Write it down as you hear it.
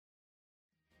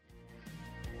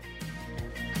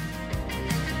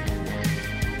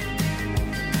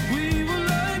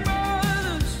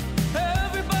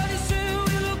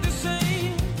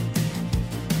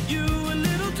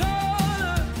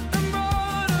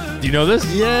Do you know this?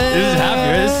 Yeah. This is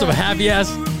happy. This is some happy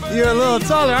ass. You're a little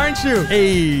taller, aren't you?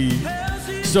 Hey.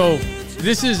 So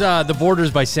this is The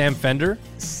Borders by Sam Fender.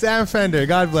 Sam Fender,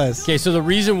 God bless. Okay, so the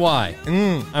reason why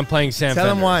I'm playing Sam Fender.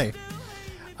 Tell him why.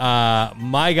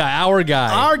 My guy, our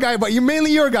guy, But you're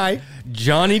mainly your guy.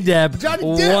 Johnny Depp,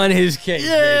 won his case.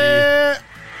 Yeah.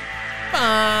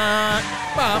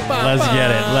 Baby.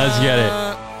 Let's get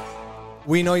it.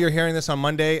 We know you're hearing this on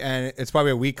Monday, and it's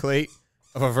probably a week late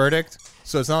of a verdict.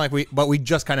 So it's not like we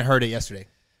just kind of heard it yesterday.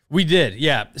 We did,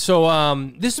 yeah.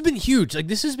 So this has been huge. Like,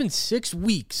 this has been 6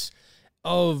 weeks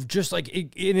of just like,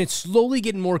 and it's slowly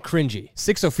getting more cringy.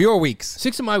 6 of your weeks.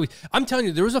 6 of my weeks. I'm telling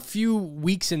you, there was a few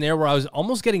weeks in there where I was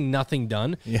almost getting nothing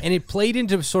done, and it played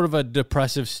into sort of a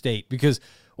depressive state because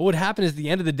what would happen is at the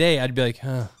end of the day, I'd be like,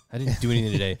 I didn't do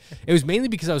anything today. It was mainly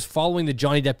because I was following the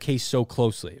Johnny Depp case so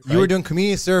closely. Right? You were doing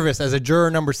community service as a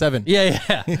juror number 7.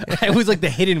 Yeah. I was like the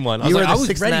hidden one. I was You were like, I the was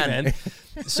sixth ready, man. man.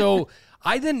 So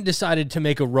I then decided to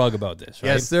make a rug about this,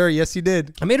 right? Yes, sir. Yes, you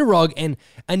did. I made a rug, and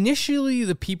initially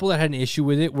the people that had an issue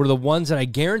with it were the ones that I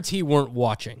guarantee weren't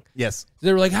watching. Yes.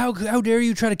 They were like, how dare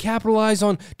you try to capitalize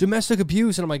on domestic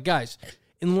abuse? And I'm like, guys,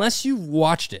 unless you've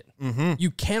watched it,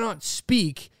 you cannot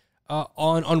speak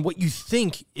on what you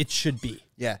think it should be.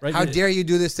 Yeah. Right? How dare you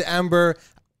do this to Amber?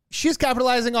 She's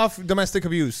capitalizing off domestic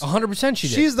abuse. 100% she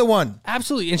did. She's the one.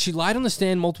 Absolutely. And she lied on the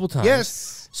stand multiple times.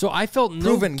 Yes. So I felt no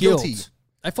Proven guilt. guilty.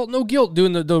 I felt no guilt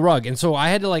doing the rug. And so I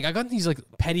had to I got these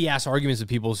petty ass arguments with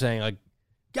people saying like,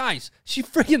 guys, she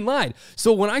freaking lied.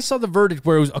 So when I saw the verdict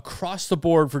where it was across the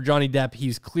board for Johnny Depp,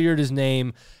 he's cleared his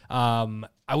name.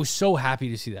 I was so happy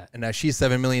to see that. And now she's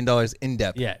 $7 million in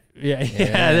debt. Yeah,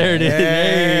 there it is.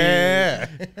 Yeah.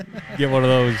 Hey. Get one of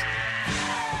those.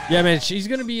 Yeah, man, she's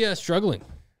going to be struggling.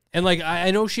 And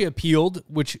I know she appealed,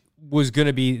 which was going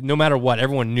to be, no matter what,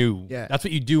 everyone knew. Yeah. That's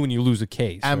what you do when you lose a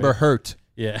case. Amber right? hurt.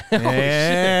 Yeah.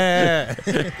 Yeah.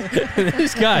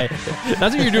 This guy.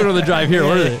 That's what you're doing on the drive here.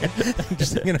 What are they?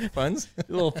 Just thinking of puns.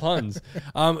 Little puns.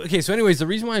 Okay, so anyways, the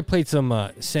reason why I played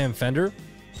some Sam Fender,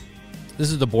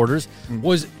 this is The Borders,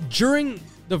 was during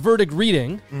the verdict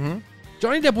reading,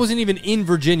 Johnny Depp wasn't even in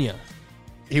Virginia.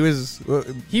 He was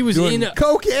in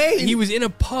cocaine. He was in a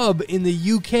pub in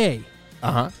the UK.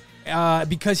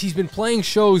 Because he's been playing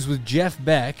shows with Jeff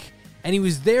Beck, and he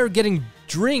was there getting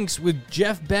drinks with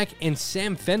Jeff Beck and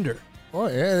Sam Fender. Oh,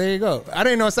 yeah, there you go. I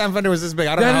didn't know Sam Fender was this big.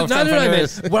 I don't know how Sam Fender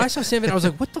is. When I saw Sam Fender, I was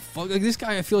like, what the fuck? Like, this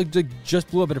guy, I feel like just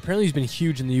blew up, but apparently he's been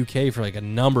huge in the UK for a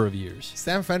number of years.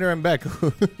 Sam Fender and Beck.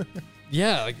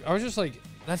 Yeah, I was just like,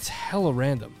 that's hella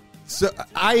random. So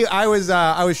I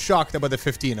was shocked about the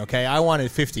 15, okay? I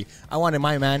wanted 50. I wanted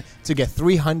my man to get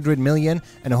 300 million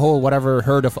and a whole whatever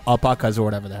herd of alpacas or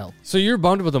whatever the hell. So you're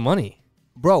bummed about the money.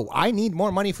 Bro, I need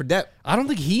more money for Depp. I don't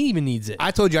think he even needs it.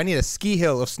 I told you I need a ski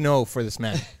hill of snow for this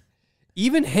man.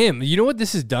 Even him, you know what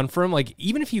this has done for him?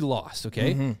 Even if he lost,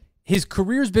 okay? His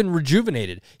career's been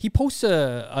rejuvenated. He posts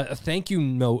a thank you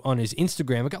note on his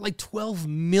Instagram. It got 12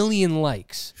 million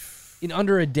likes in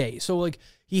under a day. So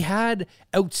he had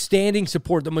outstanding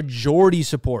support, the majority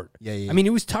support. Yeah. I mean,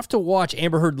 it was tough to watch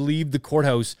Amber Heard leave the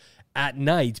courthouse at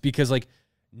night because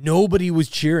nobody was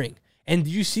cheering. And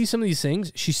did you see some of these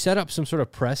things? She set up some sort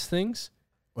of press things.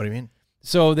 What do you mean?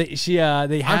 So they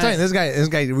had. I'm telling you, this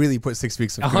guy really put 6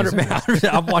 weeks of 100.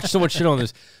 I've watched so much shit on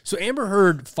this. So Amber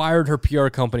Heard fired her PR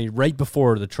company right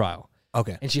before the trial.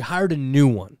 Okay. And she hired a new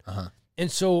one.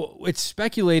 And so it's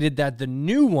speculated that the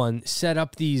new one set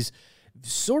up these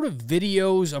sort of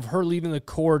videos of her leaving the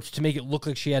court to make it look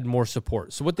like she had more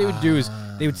support. So what they would do is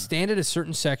they would stand at a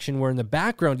certain section where in the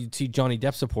background you'd see Johnny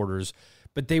Depp supporters,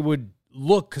 but they would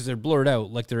look, because they're blurred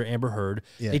out like they're Amber Heard.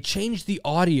 They changed the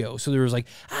audio so there was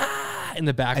in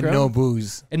the background. And no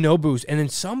booze. And then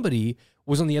somebody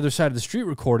was on the other side of the street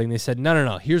recording. They said,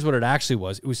 no. Here's what it actually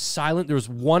was. It was silent. There was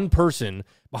one person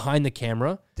behind the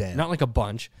camera. Damn. Not like a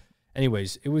bunch.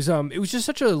 Anyways, it was just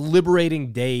such a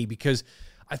liberating day because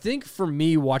I think for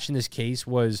me watching this case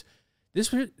was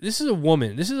this is a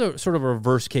woman. This is a sort of a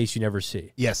reverse case you never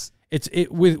see. Yes.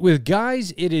 With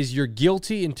guys, it is you're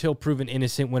guilty until proven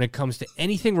innocent when it comes to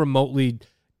anything remotely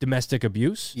domestic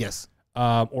abuse. Yes.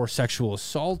 Or sexual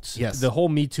assault. Yes. The whole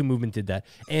Me Too movement did that.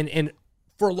 And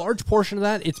for a large portion of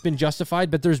that, it's been justified,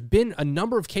 but there's been a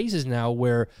number of cases now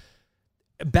where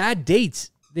bad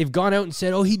dates, they've gone out and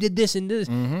said, oh, he did this and this.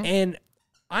 And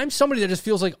I'm somebody that just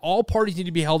feels like all parties need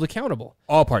to be held accountable.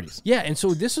 All parties. Yeah, and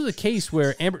so this is a case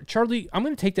where Charlie, I'm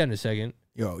going to take that in a second.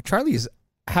 Yo, Charlie is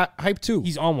hype too.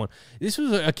 He's on one. This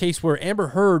was a case where Amber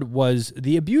Heard was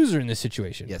the abuser in this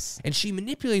situation. Yes. And she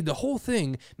manipulated the whole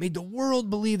thing, made the world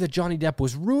believe that Johnny Depp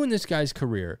was ruining this guy's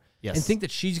career. Yes. And think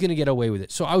that she's going to get away with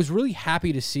it. So I was really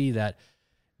happy to see that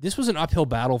this was an uphill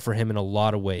battle for him in a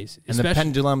lot of ways. And the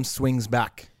pendulum swings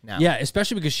back now. Yeah,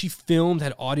 especially because she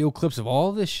had audio clips of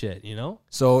all this shit, you know?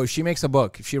 So if she makes a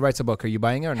book, if she writes a book, are you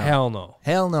buying it or no? Hell no.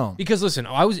 Hell no. Because listen,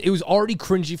 it was already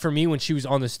cringy for me when she was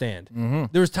on the stand. Mm-hmm.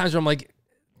 There was times where I'm like,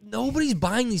 nobody's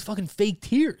buying these fucking fake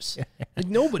tears. Like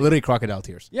nobody. Literally crocodile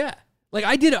tears. Yeah. Like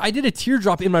I did a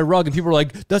teardrop in my rug and people were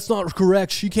like, that's not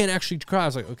correct. She can't actually cry. I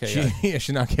was like, okay. She's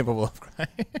not capable of crying.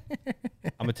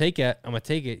 I'm going to take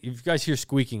it. If you guys hear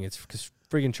squeaking, it's because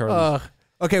friggin' Charlie.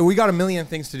 Okay, we got a million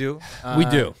things to do. We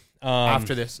do.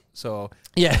 After this, so.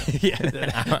 Yeah.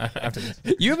 After this.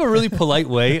 You have a really polite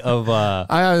way of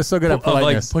I'm so good at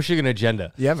politeness. Like pushing an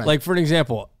agenda. Yeah, man. Like for an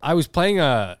example, I was playing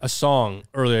a song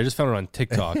earlier. I just found it on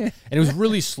TikTok, and it was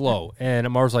really slow. And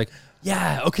Amar was like,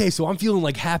 "Yeah, okay, so I'm feeling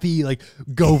like happy, like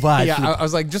go vibes." Yeah, I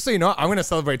was like, just so you know, I'm gonna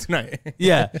celebrate tonight.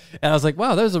 Yeah, and I was like,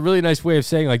 "Wow, that was a really nice way of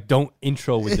saying like don't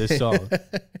intro with this song."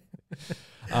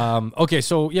 Okay,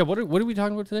 so yeah, what are we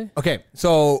talking about today? Okay,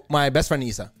 so my best friend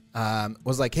Isa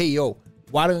was like, "Hey, yo,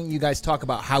 why don't you guys talk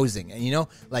about housing? And you know,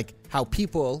 like how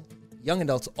people, young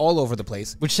adults all over the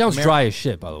place." Which sounds dry as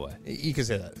shit, by the way. You can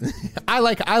say that. I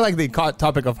like the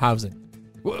topic of housing.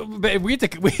 Well,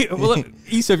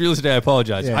 Issa, if you're listening, I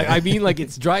apologize. Yeah. I mean, like,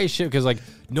 it's dry as shit because, like,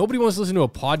 nobody wants to listen to a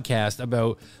podcast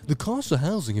about the cost of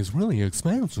housing is really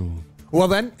expensive. Well,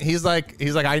 then he's like,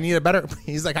 I need a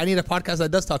podcast that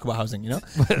does talk about housing, you know?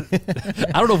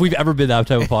 I don't know if we've ever been that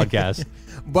type of podcast.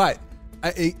 But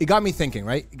it got me thinking,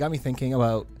 right? It got me thinking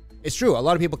about, it's true, a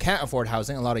lot of people can't afford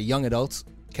housing. A lot of young adults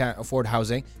can't afford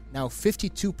housing. Now,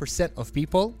 52% of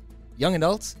people, young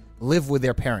adults, live with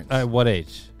their parents. At what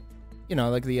age? You know,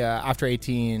 like the after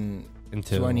 18,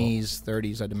 Until 20s,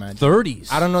 30s, I'd imagine. 30s?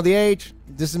 I don't know the age.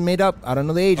 This is made up. I don't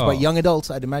know the age, but young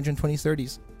adults, I'd imagine 20s,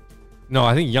 30s. No,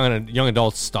 I think young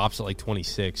adults stops at like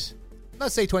 26.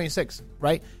 Let's say 26,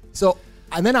 right? So,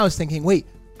 and then I was thinking, wait,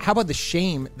 how about the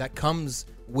shame that comes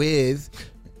with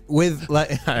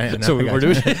like, So we're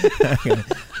doing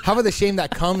how about the shame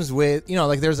that comes with, you know,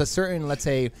 like there's a certain, let's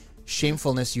say,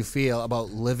 shamefulness you feel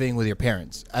about living with your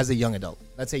parents as a young adult.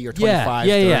 Let's say you're 25,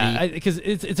 30. Yeah. Because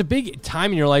it's a big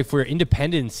time in your life where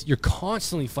independence, you're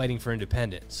constantly fighting for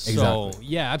independence. Exactly. So,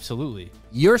 yeah, absolutely.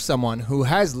 You're someone who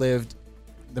has lived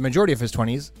the majority of his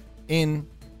 20s and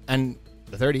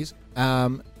the 30s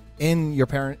in your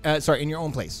in your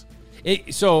own place.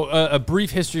 So a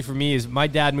brief history for me is my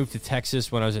dad moved to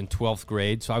Texas when I was in 12th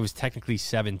grade, so I was technically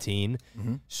 17.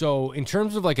 Mm-hmm. So in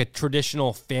terms of like a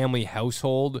traditional family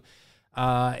household,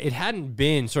 it hadn't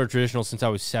been sort of traditional since I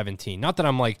was 17. Not that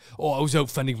I'm like, I was out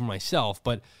fending for myself,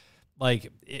 but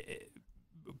like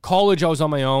college, I was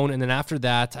on my own, and then after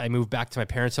that, I moved back to my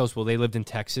parents' house. Well, they lived in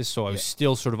Texas, so I was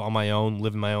still sort of on my own,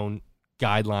 living my own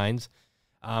guidelines.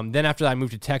 Then after that, I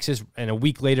moved to Texas, and a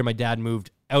week later, my dad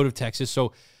moved out of Texas.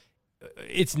 So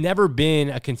it's never been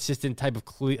a consistent type of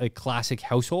classic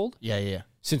household. Yeah.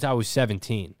 Since I was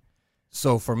 17.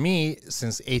 So for me,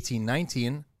 since 18,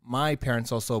 19, my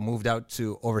parents also moved out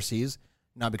to overseas,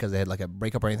 not because they had like a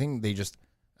breakup or anything. They just,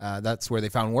 that's where they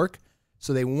found work.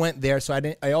 So they went there. So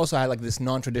I also had like this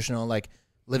non-traditional, like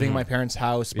living in my parents'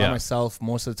 house by myself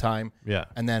most of the time. Yeah.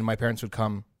 And then my parents would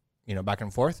come, you know, back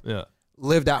and forth. Yeah.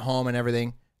 Lived at home and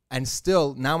everything. And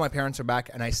still, now my parents are back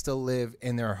and I still live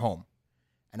in their home.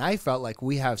 And I felt like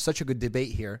we have such a good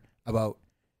debate here about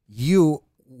you,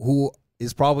 who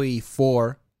is probably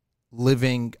for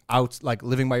living out, like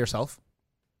living by yourself,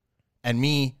 and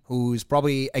me, who's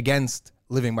probably against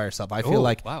living by yourself. I feel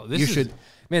like you should.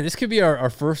 Man, this could be our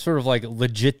first sort of like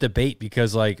legit debate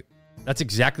because like that's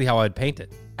exactly how I'd paint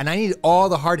it. And I need all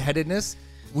the hard-headedness.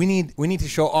 We need to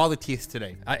show all the teeth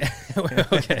today.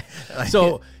 Okay.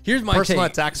 So here's my personal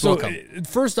take. attacks. So Welcome.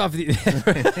 First off,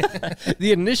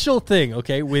 the initial thing,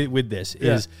 okay, with this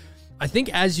is, I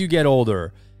think as you get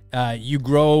older, you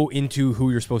grow into who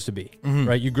you're supposed to be,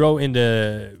 right? You grow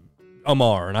into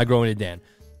Amar, and I grow into Dan.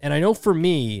 And I know for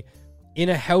me, in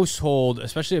a household,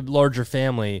 especially a larger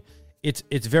family,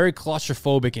 it's very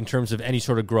claustrophobic in terms of any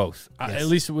sort of growth. At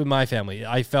least with my family,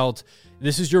 I felt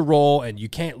this is your role and you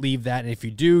can't leave that. And if you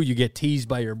do, you get teased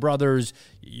by your brothers,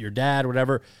 your dad,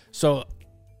 whatever. So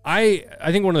I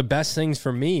think one of the best things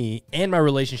for me and my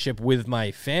relationship with my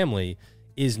family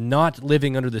is not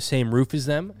living under the same roof as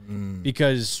them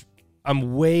because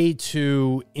I'm way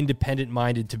too independent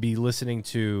minded to be listening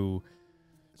to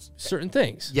certain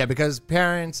things. Yeah, because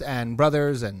parents and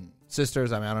brothers and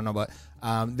sisters, I mean, I don't know, but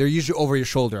they're usually over your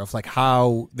shoulder of like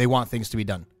how they want things to be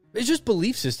done. It's just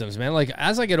belief systems, man. Like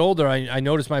as I get older, I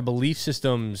notice my belief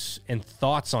systems and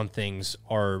thoughts on things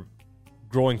are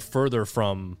growing further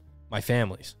from my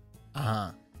family's.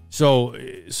 So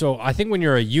I think when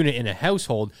you're a unit in a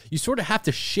household, you sort of have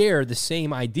to share the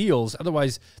same ideals.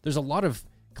 Otherwise, there's a lot of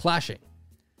clashing.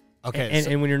 Okay.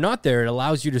 And when you're not there, it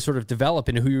allows you to sort of develop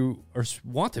into who you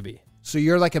want to be. So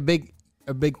you're like a big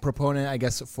proponent, I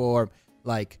guess, for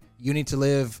like you need to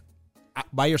live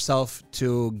by yourself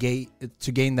to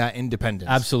gain that independence.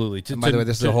 Absolutely. And by the way,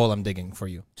 this is a hole I'm digging for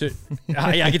you.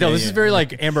 I can tell. This is very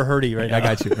like Amber Heardy right now. I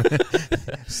got you.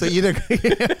 So either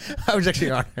I was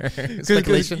actually on her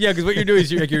speculation. Because what you're doing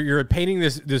is you're painting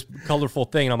this colorful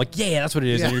thing, and I'm like, yeah, that's what it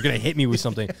is, and you're gonna hit me with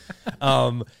something.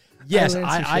 Yes,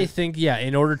 I think,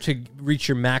 in order to reach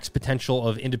your max potential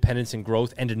of independence and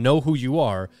growth and to know who you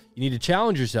are, you need to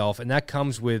challenge yourself, and that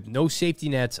comes with no safety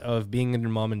nets of being in your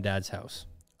mom and dad's house.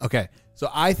 Okay, so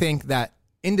I think that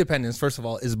independence, first of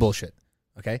all, is bullshit.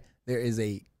 Okay,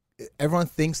 everyone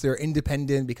thinks they're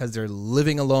independent because they're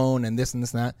living alone and this and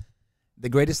that.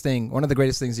 One of the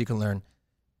greatest things you can learn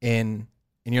in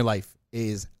your life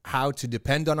is how to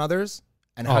depend on others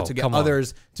and how to get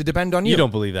others to depend on you. You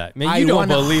don't believe that, man. You don't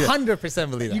believe it. 100%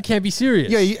 believe that. You can't be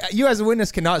serious. Yeah, you as a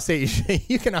witness cannot say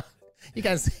you cannot. You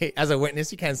can't say as a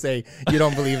witness. You can't say you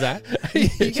don't believe that.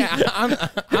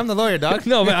 I'm the lawyer, dog.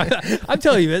 No, man, I'm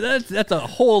telling you, man, that's a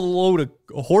whole load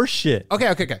of horse shit.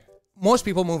 Okay. Most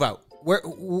people move out.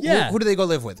 Who do they go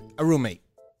live with? A roommate.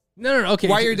 No. Okay.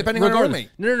 Why are you depending on a roommate?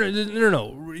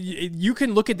 No. You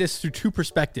can look at this through two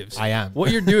perspectives. I am.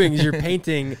 What you're doing is you're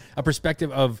painting a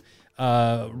perspective of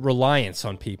reliance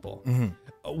on people. Mm-hmm.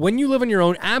 When you live on your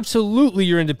own, absolutely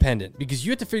you're independent because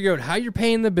you have to figure out how you're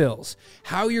paying the bills,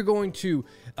 how you're going to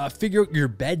figure out your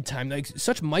bedtime, like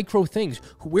such micro things.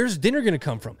 Where's dinner going to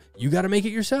come from? You got to make it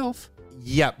yourself.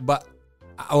 Yeah, but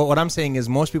what I'm saying is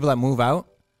most people that move out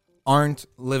aren't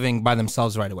living by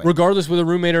themselves right away. Regardless with a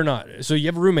roommate or not. So you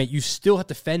have a roommate, you still have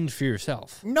to fend for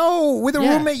yourself. No, with a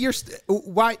roommate,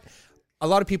 why? A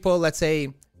lot of people, let's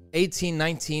say 18,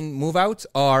 19, move out,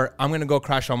 or I'm going to go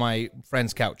crash on my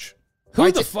friend's couch. Who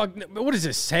the fuck? What is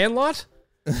this, Sandlot?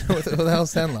 What the hell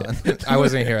is Sandlot? I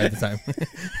wasn't here at the time.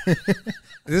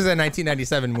 This is a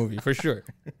 1997 movie, for sure.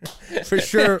 For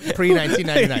sure,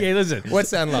 pre-1999. Hey, listen. What's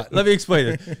Sandlot? Let me explain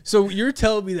it. So you're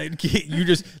telling me that you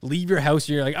just leave your house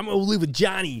and you're like, I'm going to live with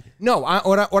Johnny. No,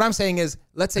 what I'm saying is,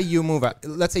 let's say you move out.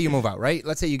 Let's say you move out, right?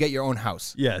 Let's say you get your own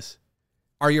house. Yes.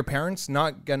 Are your parents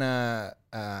not going to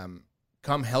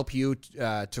come help you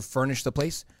to furnish the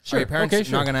place? Sure. Are your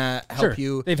parents not going to help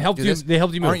you? They've helped you. They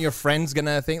helped you move. Aren't your friends going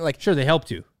to think like... Sure, they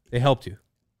helped you.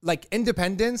 Like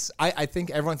independence, I think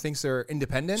everyone thinks they're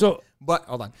independent. So, but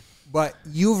hold on. But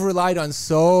you've relied on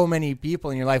so many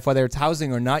people in your life, whether it's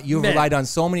housing or not. You've relied on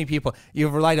so many people.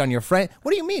 You've relied on your friend.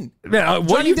 What do you mean? Man,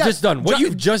 what you've just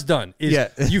done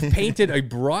is you've painted a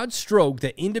broad stroke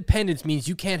that independence means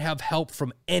you can't have help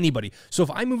from anybody. So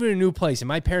if I move in a new place and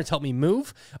my parents help me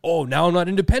move, now I'm not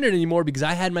independent anymore because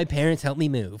I had my parents help me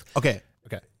move. Okay.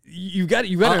 You got.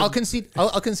 I'll concede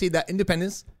that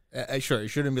independence. Sure, it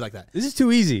shouldn't be like that. This is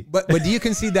too easy. But do you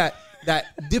concede that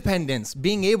dependence,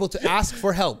 being able to ask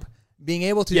for help,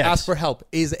 ask for help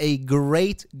is a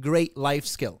great life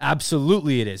skill?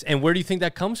 Absolutely it is. And where do you think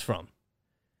that comes from?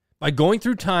 By going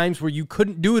through times where you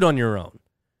couldn't do it on your own.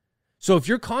 So if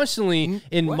you're constantly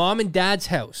in mom and dad's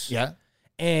house,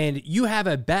 and you have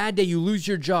a bad day, you lose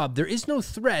your job, there is no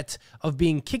threat of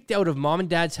being kicked out of mom and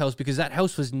dad's house because that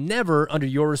house was never under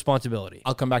your responsibility.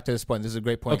 I'll come back to this point. This is a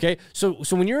great point. Okay, so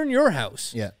when you're in your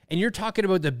house and you're talking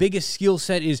about the biggest skill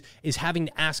set is having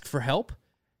to ask for help,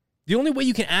 the only way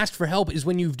you can ask for help is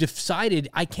when you've decided,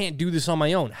 I can't do this on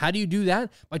my own. How do you do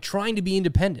that? By trying to be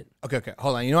independent. Okay,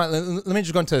 hold on. You know what? Let me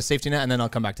just go into safety net and then I'll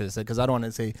come back to this because I don't want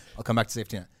to say I'll come back to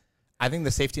safety net. I think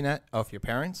the safety net of your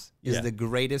parents is the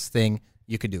greatest thing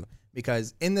you could do,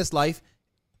 because in this life,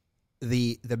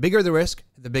 the bigger the risk,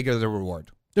 the bigger the reward.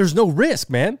 There's no risk,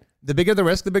 man. The bigger the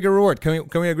risk, the bigger reward. Can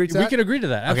we agree to that? We can agree to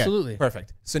that. Absolutely. Okay,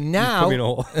 perfect. So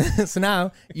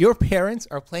now, your parents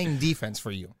are playing defense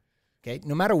for you. Okay,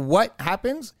 no matter what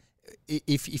happens,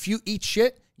 if you eat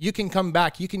shit, you can come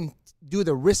back. You can do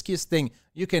the riskiest thing.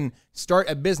 You can start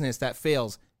a business that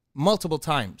fails multiple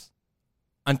times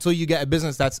until you get a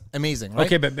business that's amazing. Right?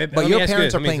 Okay, but your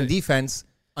parents are playing defense.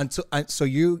 So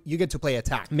you get to play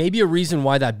attack. Maybe a reason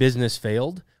why that business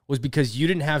failed was because you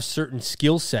didn't have certain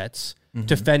skill sets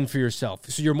to fend for yourself.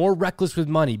 So you're more reckless with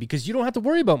money because you don't have to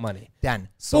worry about money. Dan.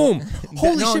 Boom.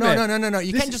 Holy shit, man. No.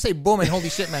 You can't just say boom and holy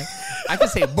shit, man. I can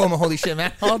say boom and holy shit,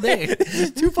 man, all day. This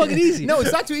is too fucking easy. No,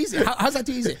 it's not too easy. How's that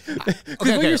too easy?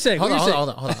 Okay, what you're saying. Hold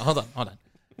on.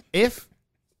 If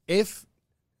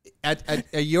at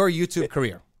your YouTube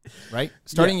career, right?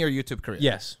 Starting your YouTube career.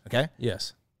 Yes. Okay?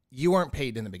 Yes. You weren't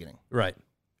paid in the beginning. Right.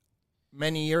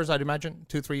 Many years, I'd imagine?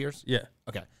 2-3 years? Yeah.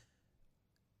 Okay.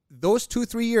 those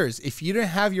 2-3 years, if you didn't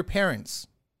have your parents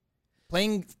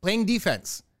playing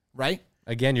defense, right?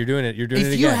 Again, you're doing it. You're doing it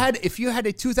If again. you had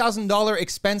a $2,000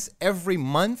 expense every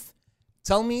month,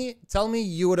 tell me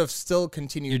you would have still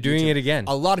continued. You're doing it again.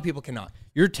 A lot of people cannot.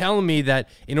 You're telling me that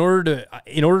in order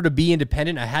to be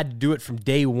independent, I had to do it from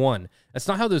day one. That's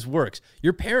not how this works.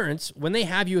 Your parents, when they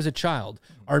have you as a child,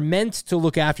 are meant to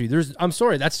look after you. I'm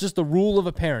sorry, that's just the rule of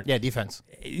a parent. Yeah, defense.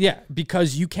 Yeah,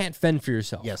 because you can't fend for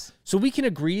yourself. Yes. So we can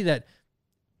agree that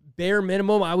bare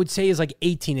minimum, I would say, is like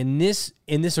 18 in this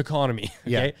economy.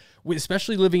 Okay,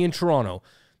 especially living in Toronto,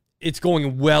 it's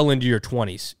going well into your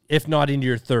 20s, if not into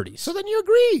your 30s. So then you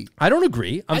agree? I don't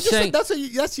agree. I'm saying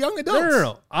that's young adults.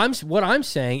 No. What I'm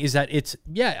saying is that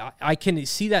I can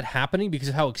see that happening because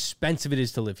of how expensive it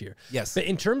is to live here. Yes. But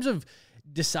in terms of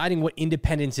deciding what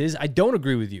independence is, I don't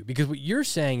agree with you, because what you're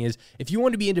saying is if you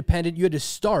want to be independent, you had to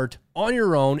start on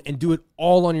your own and do it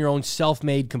all on your own,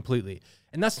 self-made completely.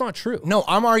 And that's not true. No,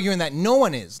 I'm arguing that no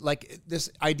one is. Like, this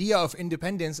idea of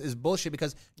independence is bullshit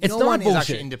because It's no not one bullshit. is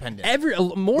actually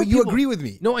independent. More But you people- agree with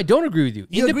me. No, I don't agree with you.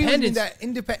 You agree with me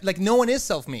Independence. that like no one is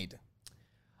self-made.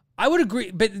 I would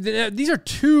agree, but these are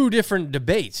two different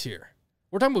debates here.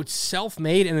 We're talking about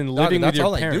self-made and then living with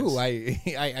your parents. I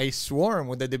do. I swarm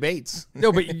with the debates.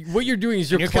 No, but what you're doing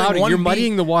is you're you're killing clouding. one You're bee.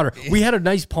 muddying the water. We had a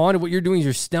nice pond, and what you're doing is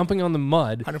you're stomping on the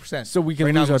mud 100%. so we can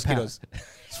Right lose now, our mosquitoes.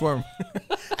 path. Swarm.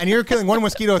 And you're killing one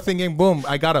mosquito thinking, boom,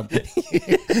 I got him.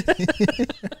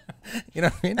 You know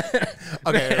what I mean?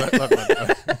 Okay,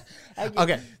 look.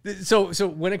 Okay. So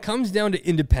when it comes down to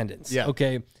independence, Yeah.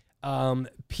 okay,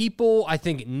 people, I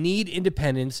think, need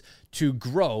independence to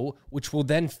grow, which will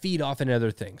then feed off into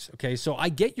other things. Okay, so I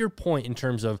get your point in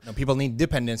terms of No, people need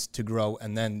dependence to grow,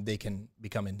 and then they can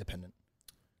become independent.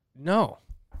 no,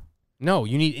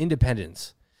 you need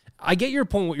independence. I get your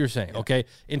point, what you're saying, okay,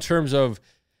 in terms of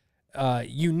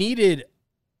you needed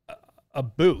a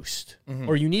boost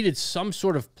or you needed some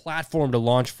sort of platform to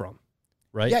launch from,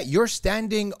 right? Yeah, you're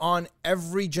standing on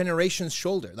every generation's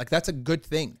shoulder. Like, that's a good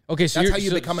thing. Okay, so that's how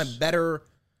you become a better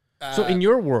so in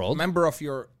your world, member of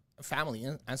your family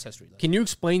and ancestry. can you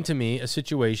explain to me a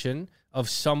situation of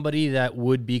somebody that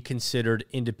would be considered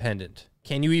independent?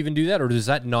 Can you even do that, or does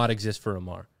that not exist for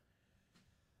Amar?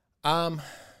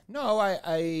 No,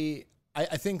 I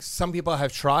think some people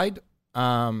have tried.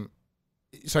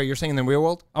 Sorry, you're saying in the real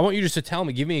world? I want you just to tell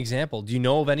me. Give me an example. Do you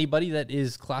know of anybody that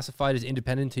is classified as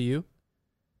independent to you?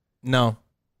 No.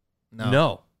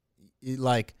 No.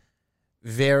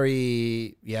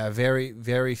 Very,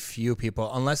 very few people,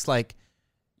 unless like,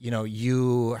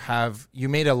 you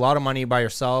made a lot of money by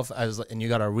yourself and you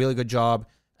got a really good job,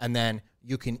 and then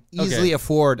you can easily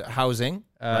afford housing.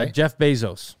 Right? Jeff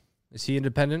Bezos, is he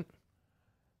independent?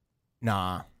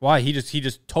 Nah, Why? He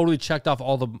just totally checked off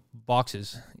all the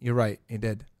boxes. you're right. He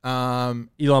did. Elon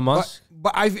Musk.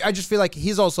 But I just feel like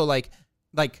he's also like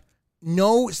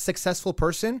no successful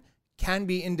person can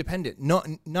be independent. No,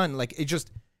 none. Like, it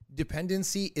just,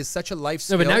 dependency is such a life No,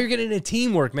 skill. but now you're getting into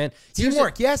teamwork, man.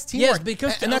 Teamwork, yes, teamwork. Yes,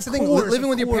 because and that's the thing. course, Living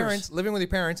with of your course.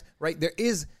 parents, right?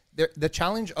 The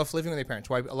challenge of living with your parents.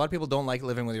 Why a lot of people don't like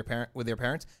living with their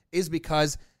parents is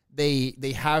because they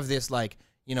have this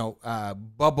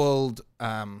bubbled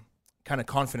kind of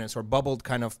confidence or bubbled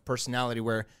kind of personality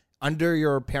where under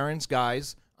your parents'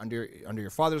 guys, under your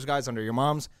father's guys, under your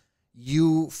mom's,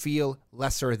 you feel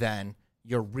lesser than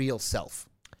your real self.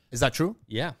 Is that true?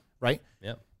 Yeah. Right?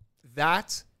 Yeah.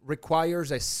 That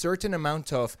requires a certain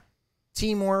amount of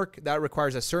teamwork. That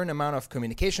requires a certain amount of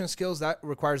communication skills. That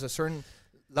requires a certain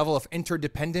level of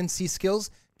interdependency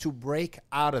skills to break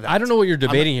out of that. I don't know what you're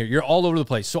debating here. You're all over the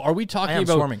place. So are we talking I am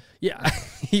about swarming. Yeah,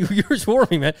 you're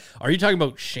swarming, man. Are you talking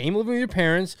about shame living with your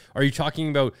parents? Are you talking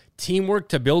about teamwork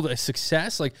to build a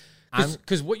success? Like,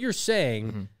 because what you're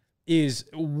saying is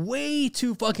way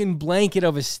too fucking blanket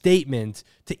of a statement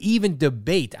to even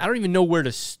debate. I don't even know where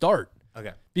to start.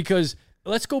 Okay. Because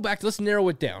let's go back. Let's narrow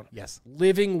it down. Yes.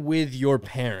 Living with your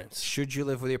parents. Should you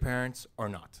live with your parents or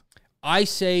not? I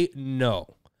say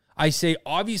no. I say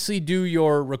obviously do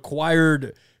your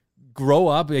required grow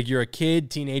up. Like, you're a kid,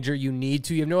 teenager, you need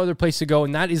to. You have no other place to go,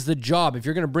 and that is the job. If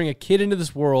you're going to bring a kid into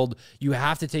this world, you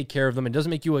have to take care of them. It doesn't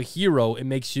make you a hero. It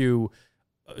makes you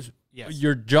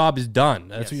your job is done.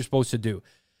 That's what you're supposed to do.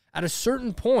 At a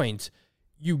certain point,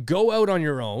 you go out on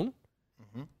your own.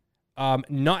 And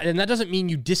that doesn't mean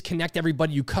you disconnect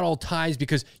everybody. You cut all ties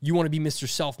because you want to be Mr.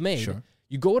 Self-Made. Sure.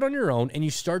 You go out on your own and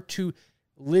you start to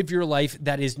live your life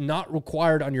that is not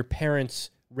required on your parents'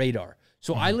 radar.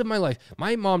 So I live my life.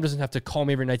 My mom doesn't have to call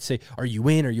me every night to say, are you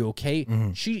in? Are you okay?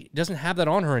 She doesn't have that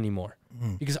on her anymore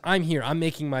because I'm here. I'm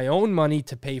making my own money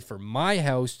to pay for my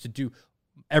house, to do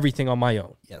everything on my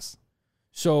own. Yes.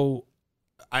 So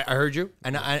I heard you,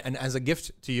 and as a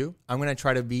gift to you, I'm gonna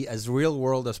try to be as real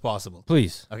world as possible.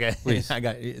 please, Okay, Please. I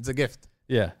got it's a gift.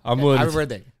 yeah, I'm Okay, willing. Happy to-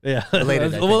 birthday. Yeah,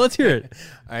 Related, I well, think. let's hear it.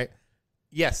 All right.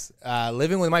 Yes,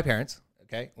 living with my parents.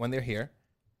 Okay, when they're here,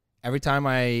 every time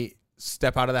I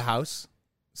step out of the house,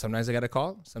 sometimes I get a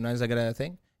call. Sometimes I get a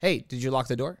thing. Hey, did you lock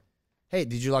the door? Hey,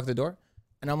 did you lock the door?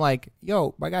 And I'm like,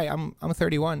 yo, my guy, I'm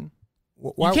 31.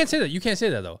 You can't say that. You can't say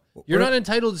that though. You're What- not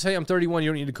entitled to say I'm 31. You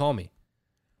don't need to call me,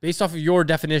 based off of your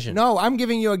definition. No, I'm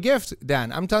giving you a gift,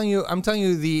 Dan. I'm telling you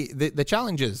the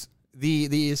challenges,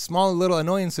 the small little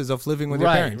annoyances of living with your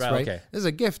Right, parents. right, Right. okay. This is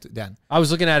a gift, Dan. I was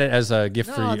looking at it as a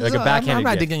gift for you, like a backhanded I'm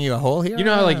not gift. digging you a hole here. You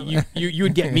know how like you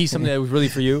would get me something that was really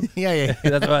for you. yeah.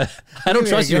 That's why I don't Give me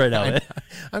a trust you right gift. now. Man.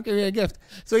 I'm giving you a gift.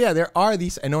 So yeah, there are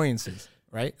these annoyances,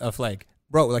 right? Of like,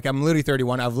 bro, like I'm literally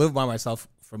 31. I've lived by myself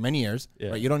for many years.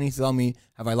 Yeah. Right? You don't need to tell me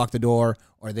have I locked the door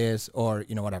or this or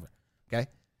whatever. Okay.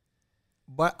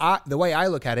 But the way I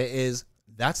look at it is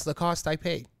that's the cost I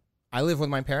pay. I live with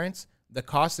my parents. The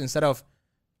cost, instead of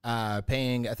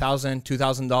paying $1,000,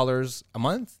 $2,000 a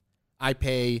month, I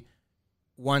pay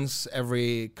once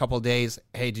every couple of days.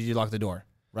 Hey, did you lock the door?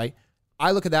 Right.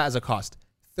 I look at that as a cost.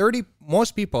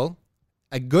 Most people,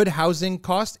 a good housing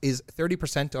cost is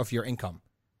 30% of your income.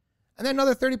 And then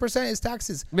another 30% is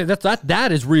taxes. I mean,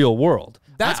 that is real world.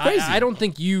 That's I- crazy. I don't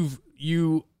think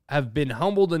you have been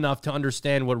humbled enough to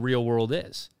understand what real world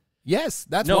is. Yes,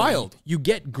 that's No, wild. You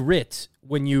get grit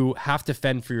when you have to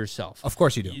fend for yourself. Of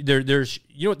course you do. There's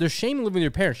there's shame in living with your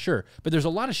parents, sure, but there's a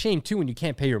lot of shame too when you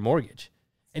can't pay your mortgage,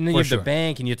 and then you have sure. the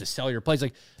bank and you have to sell your place.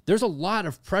 Like there's a lot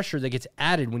of pressure that gets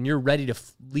added when you're ready to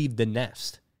leave the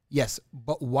nest. Yes,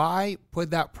 but why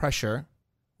put that pressure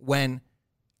when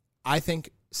I think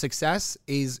success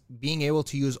is being able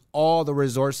to use all the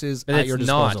resources But at it's your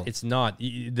not. disposal? It's not.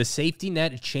 The safety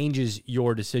net changes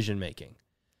your decision making.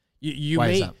 You Why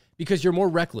may is that? because you're more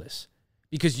reckless.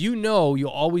 Because you'll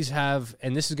always have,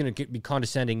 and this is going to be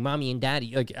condescending, mommy and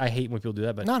daddy. Like I hate when people do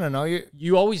that, but No.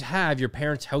 you always have your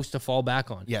parents' house to fall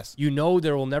back on. Yes. You know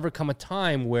there will never come a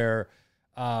time where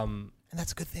And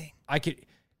that's a good thing. I could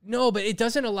no, but it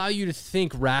doesn't allow you to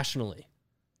think rationally.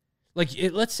 Like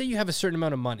let's say you have a certain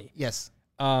amount of money. Yes.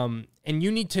 And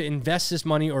you need to invest this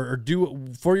money or do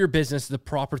for your business the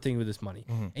proper thing with this money.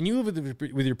 Mm-hmm. And you live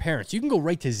with your parents. You can go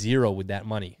right to zero with that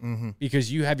money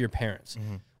because you have your parents.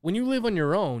 When you live on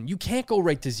your own, you can't go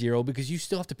right to zero because you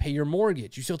still have to pay your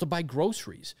mortgage. You still have to buy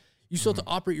groceries. You still have to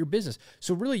operate your business.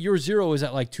 So really your zero is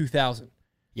at like 2,000.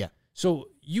 Yeah. So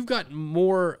you've got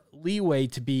more leeway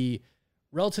to be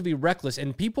relatively reckless.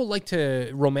 And people like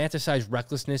to romanticize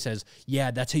recklessness as,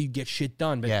 yeah, that's how you get shit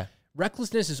done. But Yeah.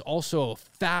 recklessness is also a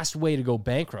fast way to go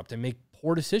bankrupt and make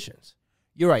poor decisions.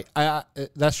 You're right.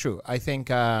 That's true. I think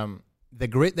the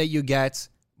grit that you get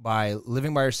by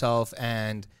living by yourself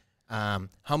and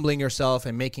humbling yourself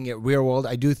and making it real world,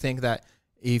 I do think that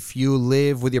if you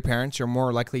live with your parents, you're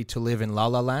more likely to live in La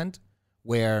La Land,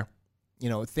 where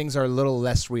things are a little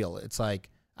less real. It's like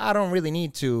I don't really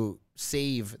need to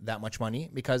save that much money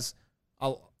because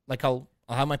I'll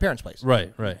have my parents' place.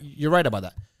 Right. You're right about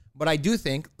that. But I do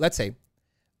think, let's say,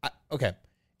 okay,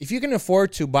 if you can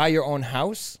afford to buy your own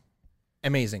house,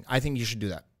 amazing. I think you should do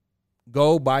that.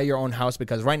 Go buy your own house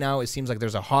because right now it seems like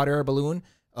there's a hot air balloon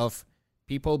of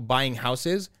people buying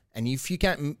houses. And if you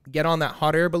can't get on that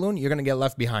hot air balloon, you're going to get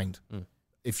left behind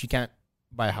if you can't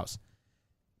buy a house.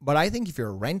 But I think if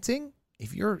you're renting,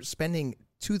 if you're spending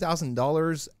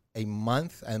 $2,000 a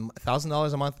month and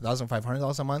 $1,000 a month,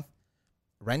 $1,500 a month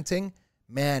renting,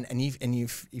 man, and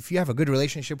if you have a good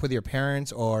relationship with your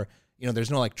parents or,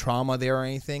 there's no like trauma there or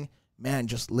anything, man,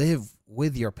 just live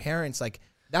with your parents. Like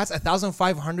that's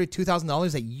 $1,500,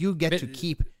 $2,000 that you get to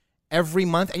keep every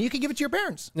month and you can give it to your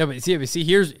parents. No, but see,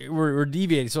 here's we're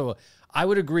deviating. So I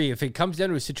would agree if it comes down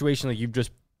to a situation like you've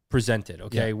just presented,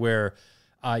 okay, Yeah. where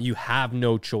you have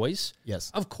no choice.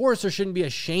 Yes. Of course, there shouldn't be a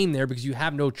shame there because you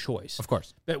have no choice. Of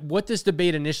course. But what this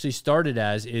debate initially started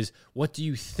as is, what do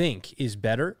you think is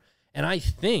better? And I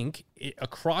think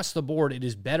across the board, it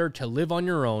is better to live on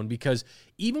your own because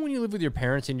even when you live with your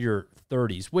parents in your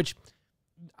 30s, which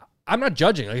I'm not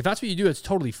judging. Like if that's what you do, it's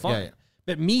totally fine. Yeah.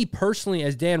 But me personally,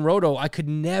 as Dan Roto, I could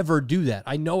never do that.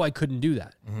 I know I couldn't do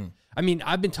that. I mean,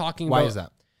 I've been talking about... Why is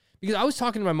that? Because I was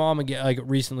talking to my mom again, like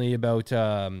recently about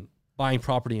buying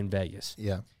property in Vegas.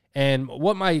 Yeah. And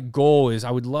what my goal is,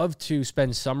 I would love to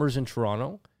spend summers in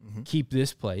Toronto, keep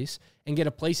this place, and get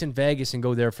a place in Vegas and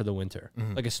go there for the winter,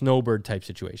 like a snowbird type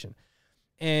situation.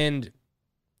 And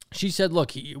she said,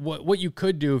 look, what you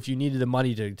could do if you needed the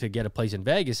money to get a place in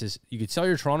Vegas is you could sell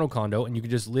your Toronto condo and you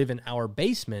could just live in our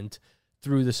basement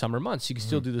through the summer months. You can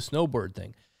still do the snowbird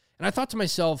thing. And I thought to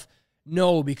myself,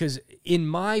 No, because in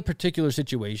my particular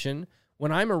situation,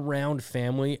 when I'm around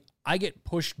family, I get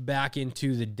pushed back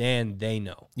into the Dan they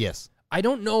know. Yes. I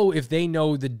don't know if they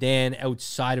know the Dan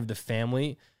outside of the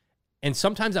family. And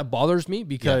sometimes that bothers me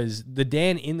because the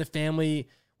Dan in the family,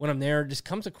 when I'm there, just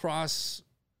comes across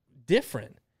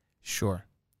different. Sure.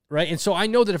 Right? And so I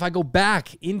know that if I go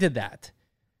back into that,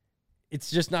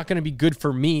 it's just not going to be good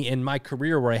for me in my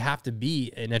career where I have to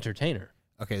be an entertainer.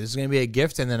 Okay, this is going to be a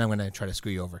gift, and then I'm going to try to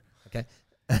screw you over. Okay.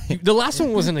 The last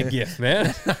one wasn't a gift,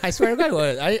 man. I swear to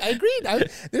God, I agreed.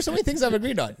 There's so many things I've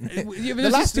agreed on. Yeah, the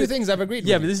last two things I've agreed.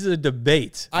 Yeah, with but this is a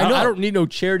debate. I know. I don't need no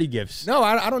charity gifts. No,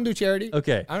 I don't do charity.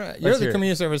 Okay. You're the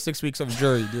community service 6 weeks of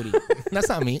jury duty. That's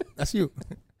not me. That's you.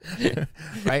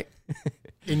 Right?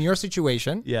 In your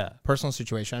situation, personal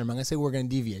situation, I'm not going to say we're going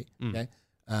to deviate. Okay.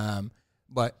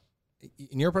 But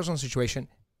in your personal situation,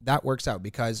 that works out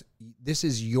because this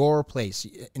is your place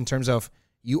in terms of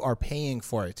you are paying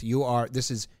for it. You are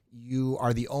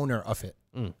the owner of it.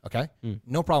 Okay?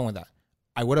 No problem with that.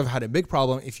 I would have had a big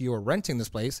problem if you were renting this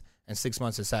place and 6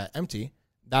 months it sat empty.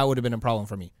 That would have been a problem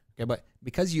for me. Okay? But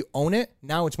because you own it,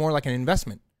 now it's more like an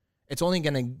investment. It's only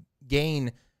going to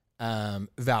gain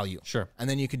value. Sure. And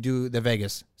then you could do the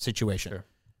Vegas situation. Sure.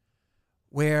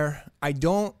 Where I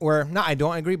don't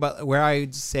agree, but where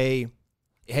I'd say,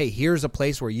 hey, here's a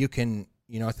place where you can,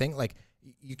 think like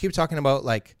you keep talking about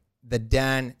like the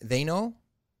Dan they know.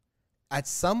 At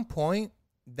some point,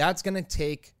 that's going to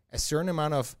take a certain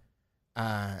amount of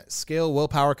skill,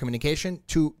 willpower, communication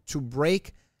to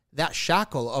break that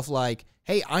shackle of like,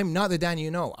 hey, I'm not the Dan you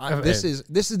know. This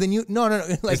is the new. No.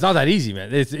 Like, it's not that easy, man.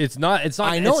 It's not.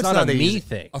 I know it's not a me easy.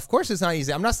 thing. Of course, it's not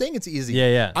easy. I'm not saying it's easy.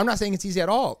 Yeah. I'm not saying it's easy at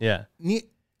all. Yeah.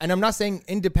 And I'm not saying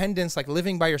independence, like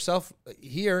living by yourself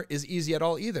here, is easy at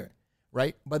all either,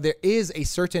 right? But there is a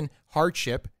certain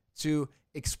hardship to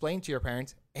explain to your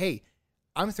parents, hey,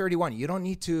 I'm 31. You don't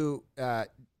need to,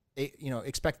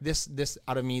 expect this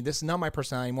out of me. This is not my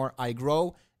personality anymore. I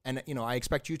grow, and I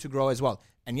expect you to grow as well.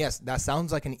 And yes, that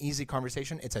sounds like an easy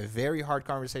conversation. It's a very hard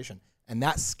conversation, and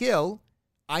that skill,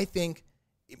 I think,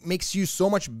 it makes you so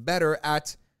much better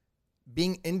at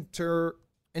being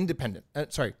dependent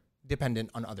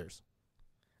on others.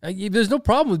 There's no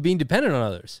problem with being dependent on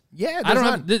others. Yeah,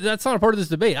 that's not a part of this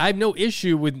debate. I have no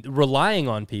issue with relying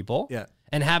on people. Yeah.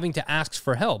 And having to ask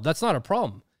for help. That's not a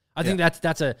problem. I think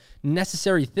that's a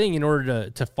necessary thing in order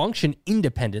to function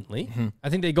independently. Mm-hmm. I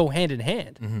think they go hand in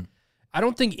hand. Mm-hmm. I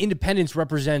don't think independence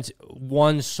represents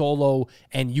one solo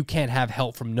and you can't have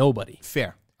help from nobody.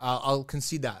 Fair. I'll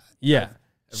concede that. Yeah.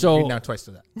 I've agreed now twice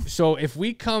to that. So if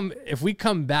we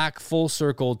come back full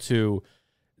circle to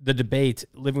the debate,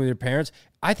 living with your parents,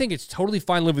 I think it's totally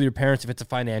fine living with your parents if it's a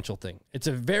financial thing. It's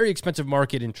a very expensive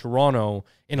market in Toronto,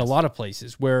 in a lot of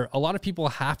places where a lot of people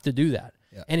have to do that.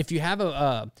 Yeah. And if you have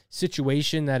a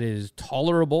situation that is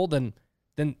tolerable, then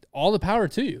all the power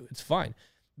to you. It's fine.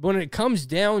 But when it comes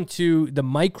down to the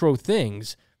micro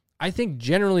things, I think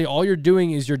generally all you're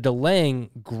doing is you're delaying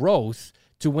growth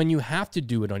to when you have to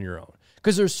do it on your own.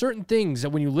 Because there's certain things that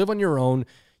when you live on your own,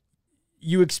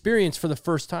 you experience for the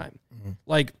first time. Mm-hmm.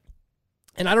 Like,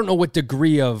 and I don't know what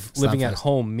degree of living at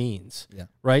home means,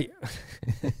 right?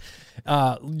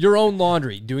 Your own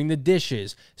laundry, doing the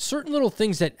dishes, certain little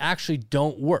things that actually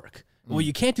don't work. Well,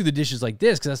 you can't do the dishes like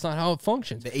this because that's not how it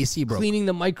functions. The AC broke. Cleaning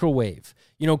the microwave,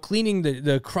 cleaning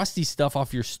the crusty stuff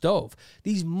off your stove.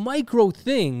 These micro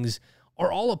things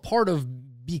are all a part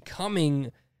of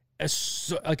becoming a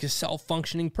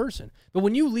self-functioning person. But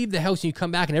when you leave the house and you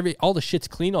come back and all the shit's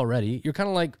clean already, you're kind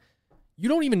of like, you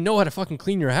don't even know how to fucking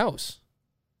clean your house.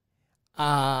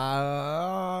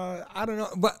 I don't know,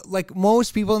 but like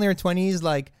most people in their 20s,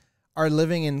 like are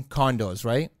living in condos,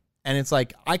 right? And it's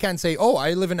like I can't say, oh,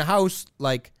 I live in a house.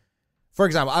 Like, for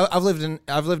example, I've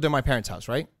lived in my parents' house,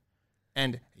 right?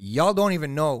 And y'all don't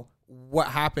even know what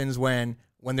happens when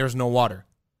there's no water.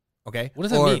 Okay, what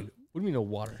does that mean? What do you mean no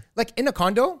water? Like in a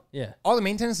condo, yeah, all the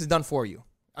maintenance is done for you.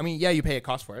 I mean, yeah, you pay a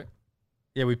cost for it.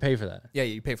 Yeah, we pay for that. Yeah,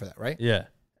 you pay for that, right? Yeah.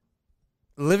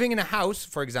 Living in a house,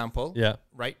 for example, yeah,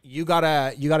 right? You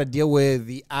gotta deal with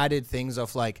the added things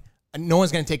of like no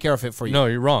one's gonna take care of it for you. No,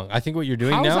 you're wrong. I think what you're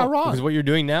doing now, is that wrong? Because what you're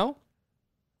doing now,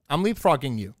 I'm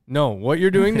leapfrogging you. No, what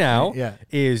you're doing now yeah.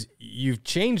 is you've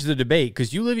changed the debate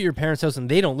because you live at your parents' house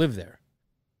and they don't live there.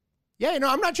 Yeah, no,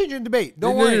 I'm not changing the debate.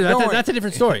 Don't worry. That's a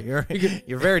different story.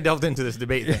 You're very delved into this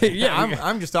debate. Yeah,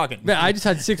 I'm just talking. Man, I just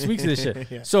had 6 weeks of this shit.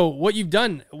 Yeah. So what you've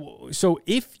done,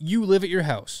 if you live at your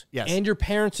house and your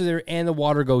parents are there and the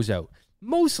water goes out,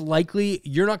 most likely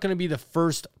you're not going to be the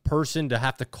first person to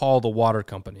have to call the water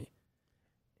company.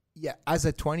 Yeah, as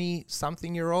a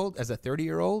 20-something-year-old, as a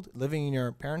 30-year-old living in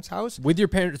your parents' house. With your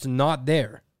parents not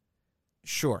there.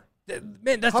 Sure.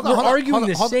 Man, that's Hold on, we're hold on, arguing hold on,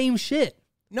 the hold on. same shit.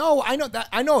 No, I know that.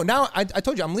 I know now. I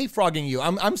told you I'm leapfrogging you.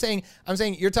 I'm saying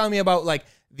you're telling me about like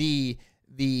the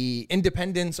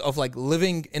independence of like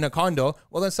living in a condo.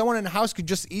 Well, then someone in a house could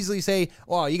just easily say,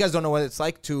 "Well, you guys don't know what it's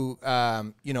like to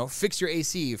fix your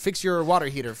AC, fix your water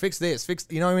heater, fix this, fix."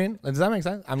 You know what I mean? Does that make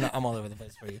sense? I'm all over the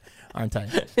place for you, aren't I?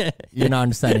 You're not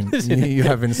understanding. You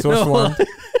have been so swarmed.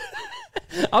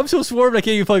 I'm so swarmed I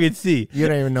can't even fucking see. You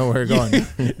don't even know where we're going.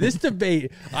 This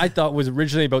debate I thought was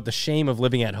originally about the shame of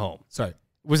living at home. Sorry.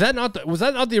 Was that not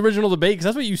the original debate? Because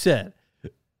that's what you said.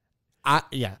 I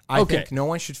Okay. think no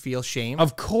one should feel shame.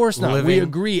 Of course not. Living- We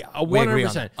agree We agree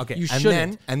on 100%. that. Okay. You and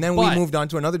shouldn't. then we moved on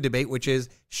to another debate, which is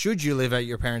should you live at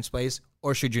your parents' place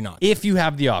or should you not? If you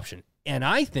have the option. And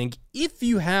I think if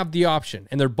you have the option,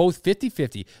 and they're both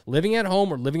 50-50, living at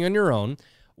home or living on your own,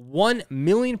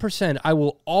 1,000,000% I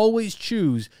will always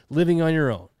choose living on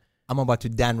your own. I'm about to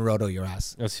Dan Roto your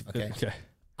ass. Okay.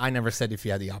 I never said if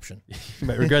you had the option. You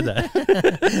might regret that.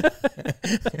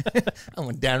 I'm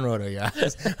going to Dan Roto your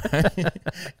ass.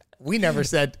 We never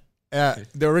said,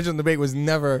 the original debate was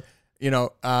never,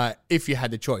 if you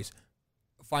had the choice.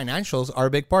 Financials are a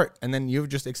big part, and then you've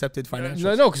just accepted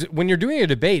financials. No, because when you're doing a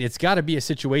debate, it's got to be a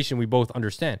situation we both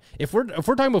understand. If we're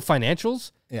talking about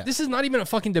financials, this is not even a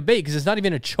fucking debate because it's not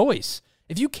even a choice.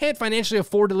 If you can't financially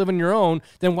afford to live on your own,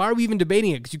 then why are we even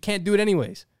debating it? Because you can't do it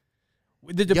anyways.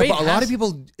 The debate. Yeah, but a lot of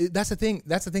people. That's the thing.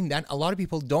 Dan. A lot of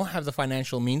people don't have the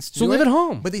financial means to So do live it, at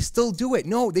home. but they still do it.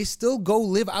 No, they still go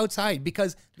live outside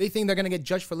because they think they're going to get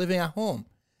judged for living at home.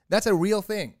 That's a real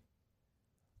thing.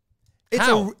 It's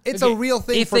a real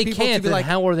thing for people to be then like.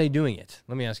 How are they doing it?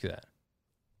 Let me ask you that.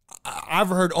 I've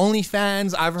heard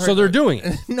OnlyFans. I've heard. So they're doing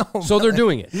it. No. So they're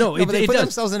doing it. No, but they it put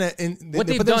does. themselves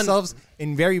they put themselves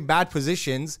in very bad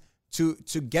positions to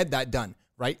get that done,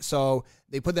 right? So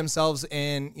they put themselves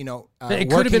in, It could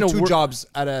have working been a two jobs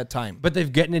at a time. But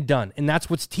they've getting it done, and that's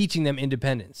what's teaching them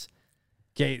independence.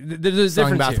 Okay, there's a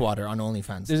Selling difference here. bathwater on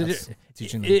OnlyFans. That's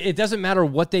teaching them. It doesn't matter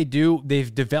what they do.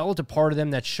 They've developed a part of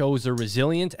them that shows they're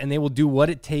resilient, and they will do what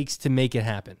it takes to make it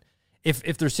happen.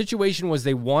 If their situation was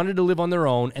they wanted to live on their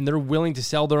own and they're willing to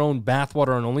sell their own bathwater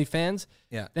on OnlyFans,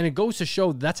 then it goes to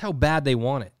show that's how bad they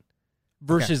want it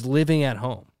versus living at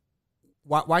home.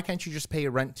 Why can't you just pay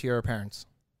rent to your parents?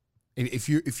 If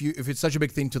it's such a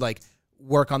big thing to like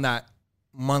work on that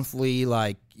monthly,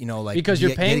 because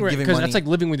you're paying rent, because that's like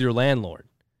living with your landlord.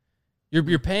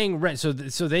 You're paying rent, so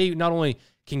they not only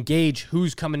can gauge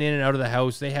who's coming in and out of the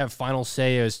house, they have final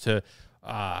say as to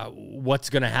what's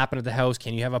going to happen at the house.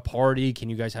 Can you have a party? Can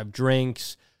you guys have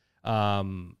drinks?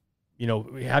 Having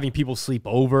people sleep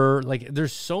over. Like,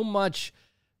 there's so much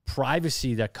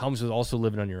privacy that comes with also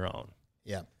living on your own.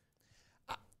 Yeah.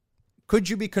 Could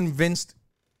you be convinced?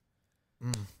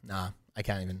 Nah, I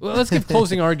can't even. Well, let's give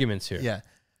closing arguments here. Yeah.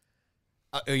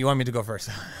 You want me to go first?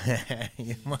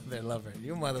 You mother lover.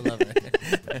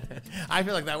 I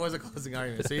feel like that was a closing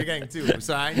argument. So you're getting two.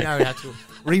 So I now have to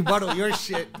rebuttal your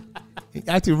shit.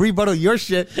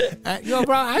 Yo,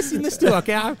 bro, I seen this too.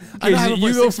 Okay, I don't have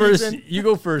you go first. You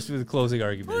go first with the closing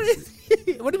arguments.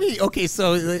 What do you mean? Okay,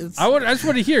 so I just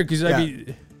want to hear because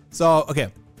So okay.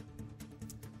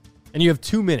 And you have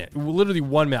 2 minutes. Literally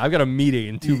 1 minute. I've got a meeting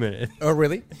in 2 minutes. Oh,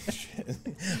 really?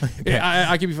 Okay.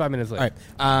 I'll give you 5 minutes later.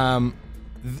 All right.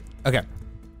 Okay.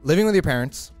 Living with your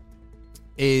parents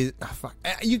is fuck.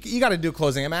 You got to do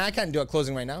closing. I mean, I can't do a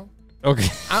closing right now. Okay.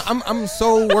 I'm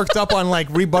so worked up on like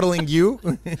rebuttaling you.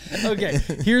 Okay.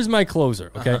 Here's my closer.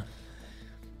 Okay.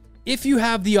 If you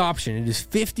have the option, it is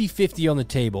 50-50 on the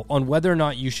table on whether or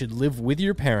not you should live with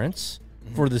your parents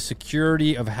for the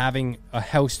security of having a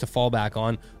house to fall back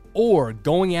on, or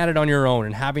going at it on your own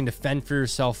and having to fend for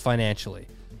yourself financially.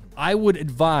 I would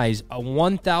advise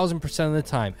 1,000% of the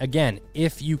time, again,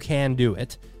 if you can do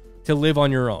it, to live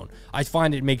on your own. I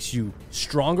find it makes you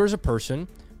stronger as a person,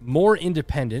 more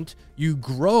independent. You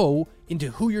grow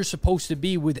into who you're supposed to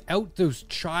be without those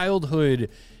childhood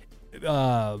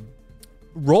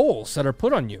roles that are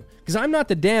put on you. Because I'm not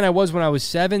the Dan I was when I was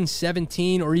 7,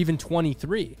 17, or even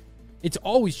 23. It's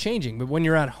always changing. But when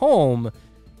you're at home,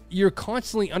 you're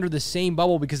constantly under the same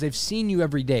bubble because they've seen you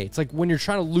every day. It's like when you're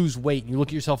trying to lose weight and you look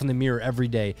at yourself in the mirror every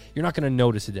day, you're not going to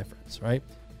notice a difference, right?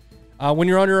 When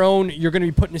you're on your own, you're going to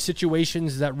be put into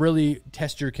situations that really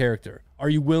test your character. Are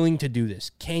you willing to do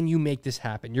this? Can you make this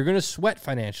happen? You're going to sweat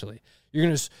financially. You're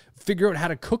going to figure out how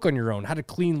to cook on your own, how to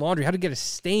clean laundry, how to get a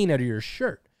stain out of your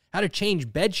shirt, how to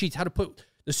change bed sheets, how to put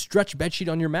the stretch bed sheet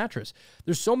on your mattress.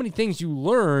 There's so many things you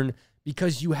learn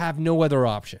because you have no other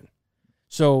option.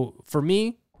 So for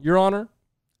me, Your Honor,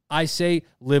 I say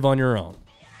live on your own.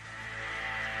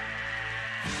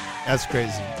 That's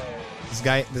crazy.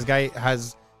 This guy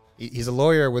has. He's a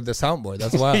lawyer with the soundboard.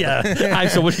 That's wild. Yeah, I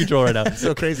have so much control right now. It's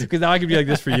so crazy. Because now I can be like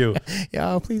this for you.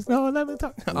 Yeah, please no, let me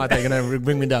talk. Oh, they're gonna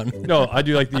bring me down. No, I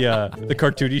do like the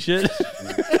cartoony shit.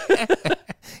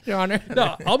 Your Honor.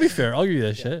 No, I'll be fair. I'll give you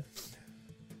that shit.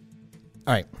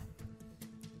 All right.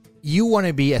 You want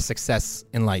to be a success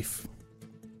in life.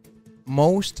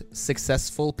 Most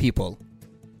successful people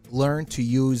learn to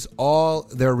use all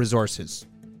their resources.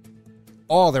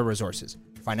 All their resources.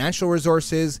 Financial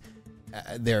resources,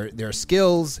 their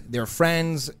skills, their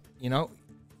friends,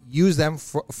 use them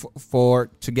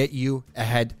to get you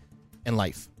ahead in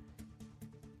life.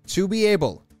 To be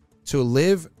able to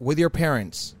live with your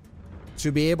parents,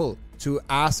 to be able to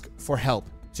ask for help,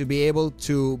 to be able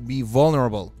to be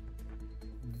vulnerable.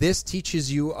 This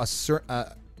teaches you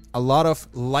a lot of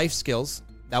life skills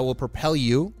that will propel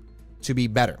you to be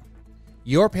better.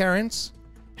 Your parents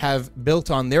have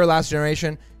built on their last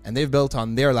generation, and they've built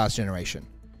on their last generation.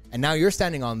 And now you're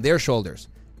standing on their shoulders.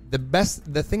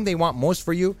 The thing they want most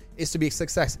for you is to be a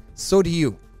success. So do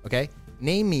you, okay?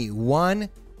 Name me one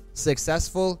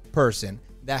successful person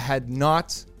that had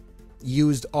not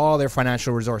used all their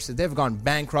financial resources. They've gone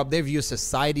bankrupt. They've used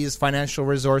society's financial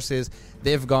resources.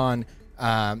 They've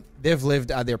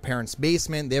lived at their parents'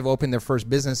 basement. They've opened their first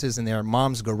businesses in their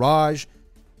mom's garage.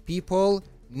 People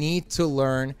need to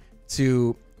learn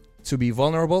to be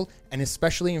vulnerable, and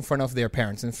especially in front of their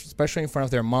parents, and especially in front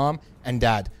of their mom and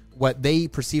dad, what they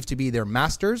perceive to be their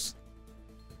masters.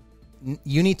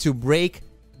 You need to break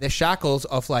the shackles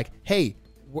of like, hey,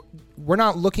 we're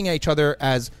not looking at each other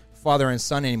as father and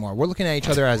son anymore. We're looking at each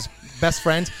other as best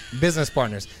friends, business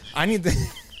partners. I need the...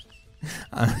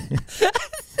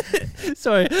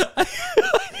 Sorry.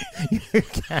 You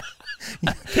can't.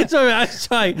 Sorry, I'm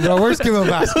trying. No, where's Kimo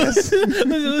Vasquez?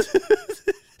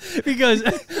 Because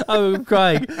I'm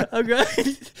crying.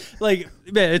 Like,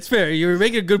 man, it's fair. You were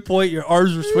making a good point. Your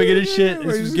arms were swinging and shit.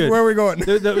 This was good. Where are we going?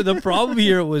 The problem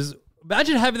here was,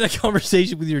 imagine having that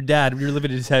conversation with your dad when you're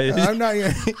living in his head. I'm not.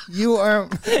 You are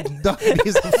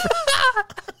Dobby's.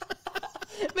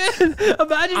 Man,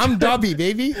 imagine. I'm Dobby,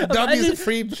 baby. Dobby's a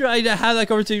free. Trying to have that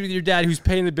conversation with your dad, who's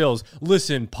paying the bills.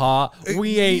 Listen, Pa,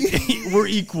 we're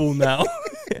equal now.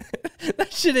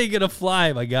 That shit ain't gonna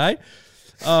fly, my guy.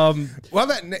 Well,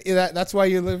 that's why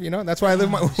you live. That's why I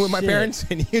live with my parents,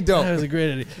 and you don't. That was a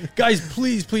great idea, guys.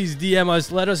 Please DM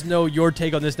us. Let us know your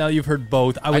take on this. Now you've heard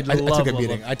both. I took a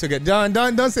beating. I took it. Don't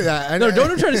say that. No,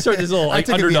 don't try to start this little like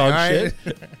underdog shit.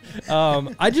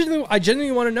 Right? I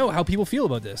genuinely want to know how people feel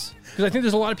about this, because I think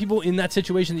there's a lot of people in that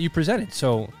situation that you presented.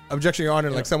 So, objection, Your Honor.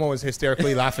 Like someone was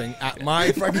hysterically laughing at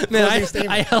my fucking man.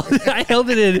 statement. I held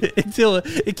it in until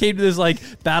it came to this like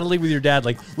battling with your dad.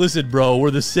 Like, listen, bro, we're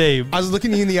the same. I was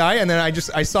looking you in the eye, and then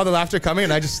I saw the laughter coming,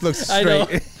 and I just looked straight.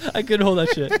 I know. I couldn't hold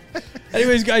that shit.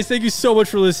 Anyways, guys, thank you so much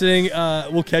for listening.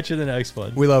 We'll catch you in the next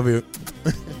one. We love you.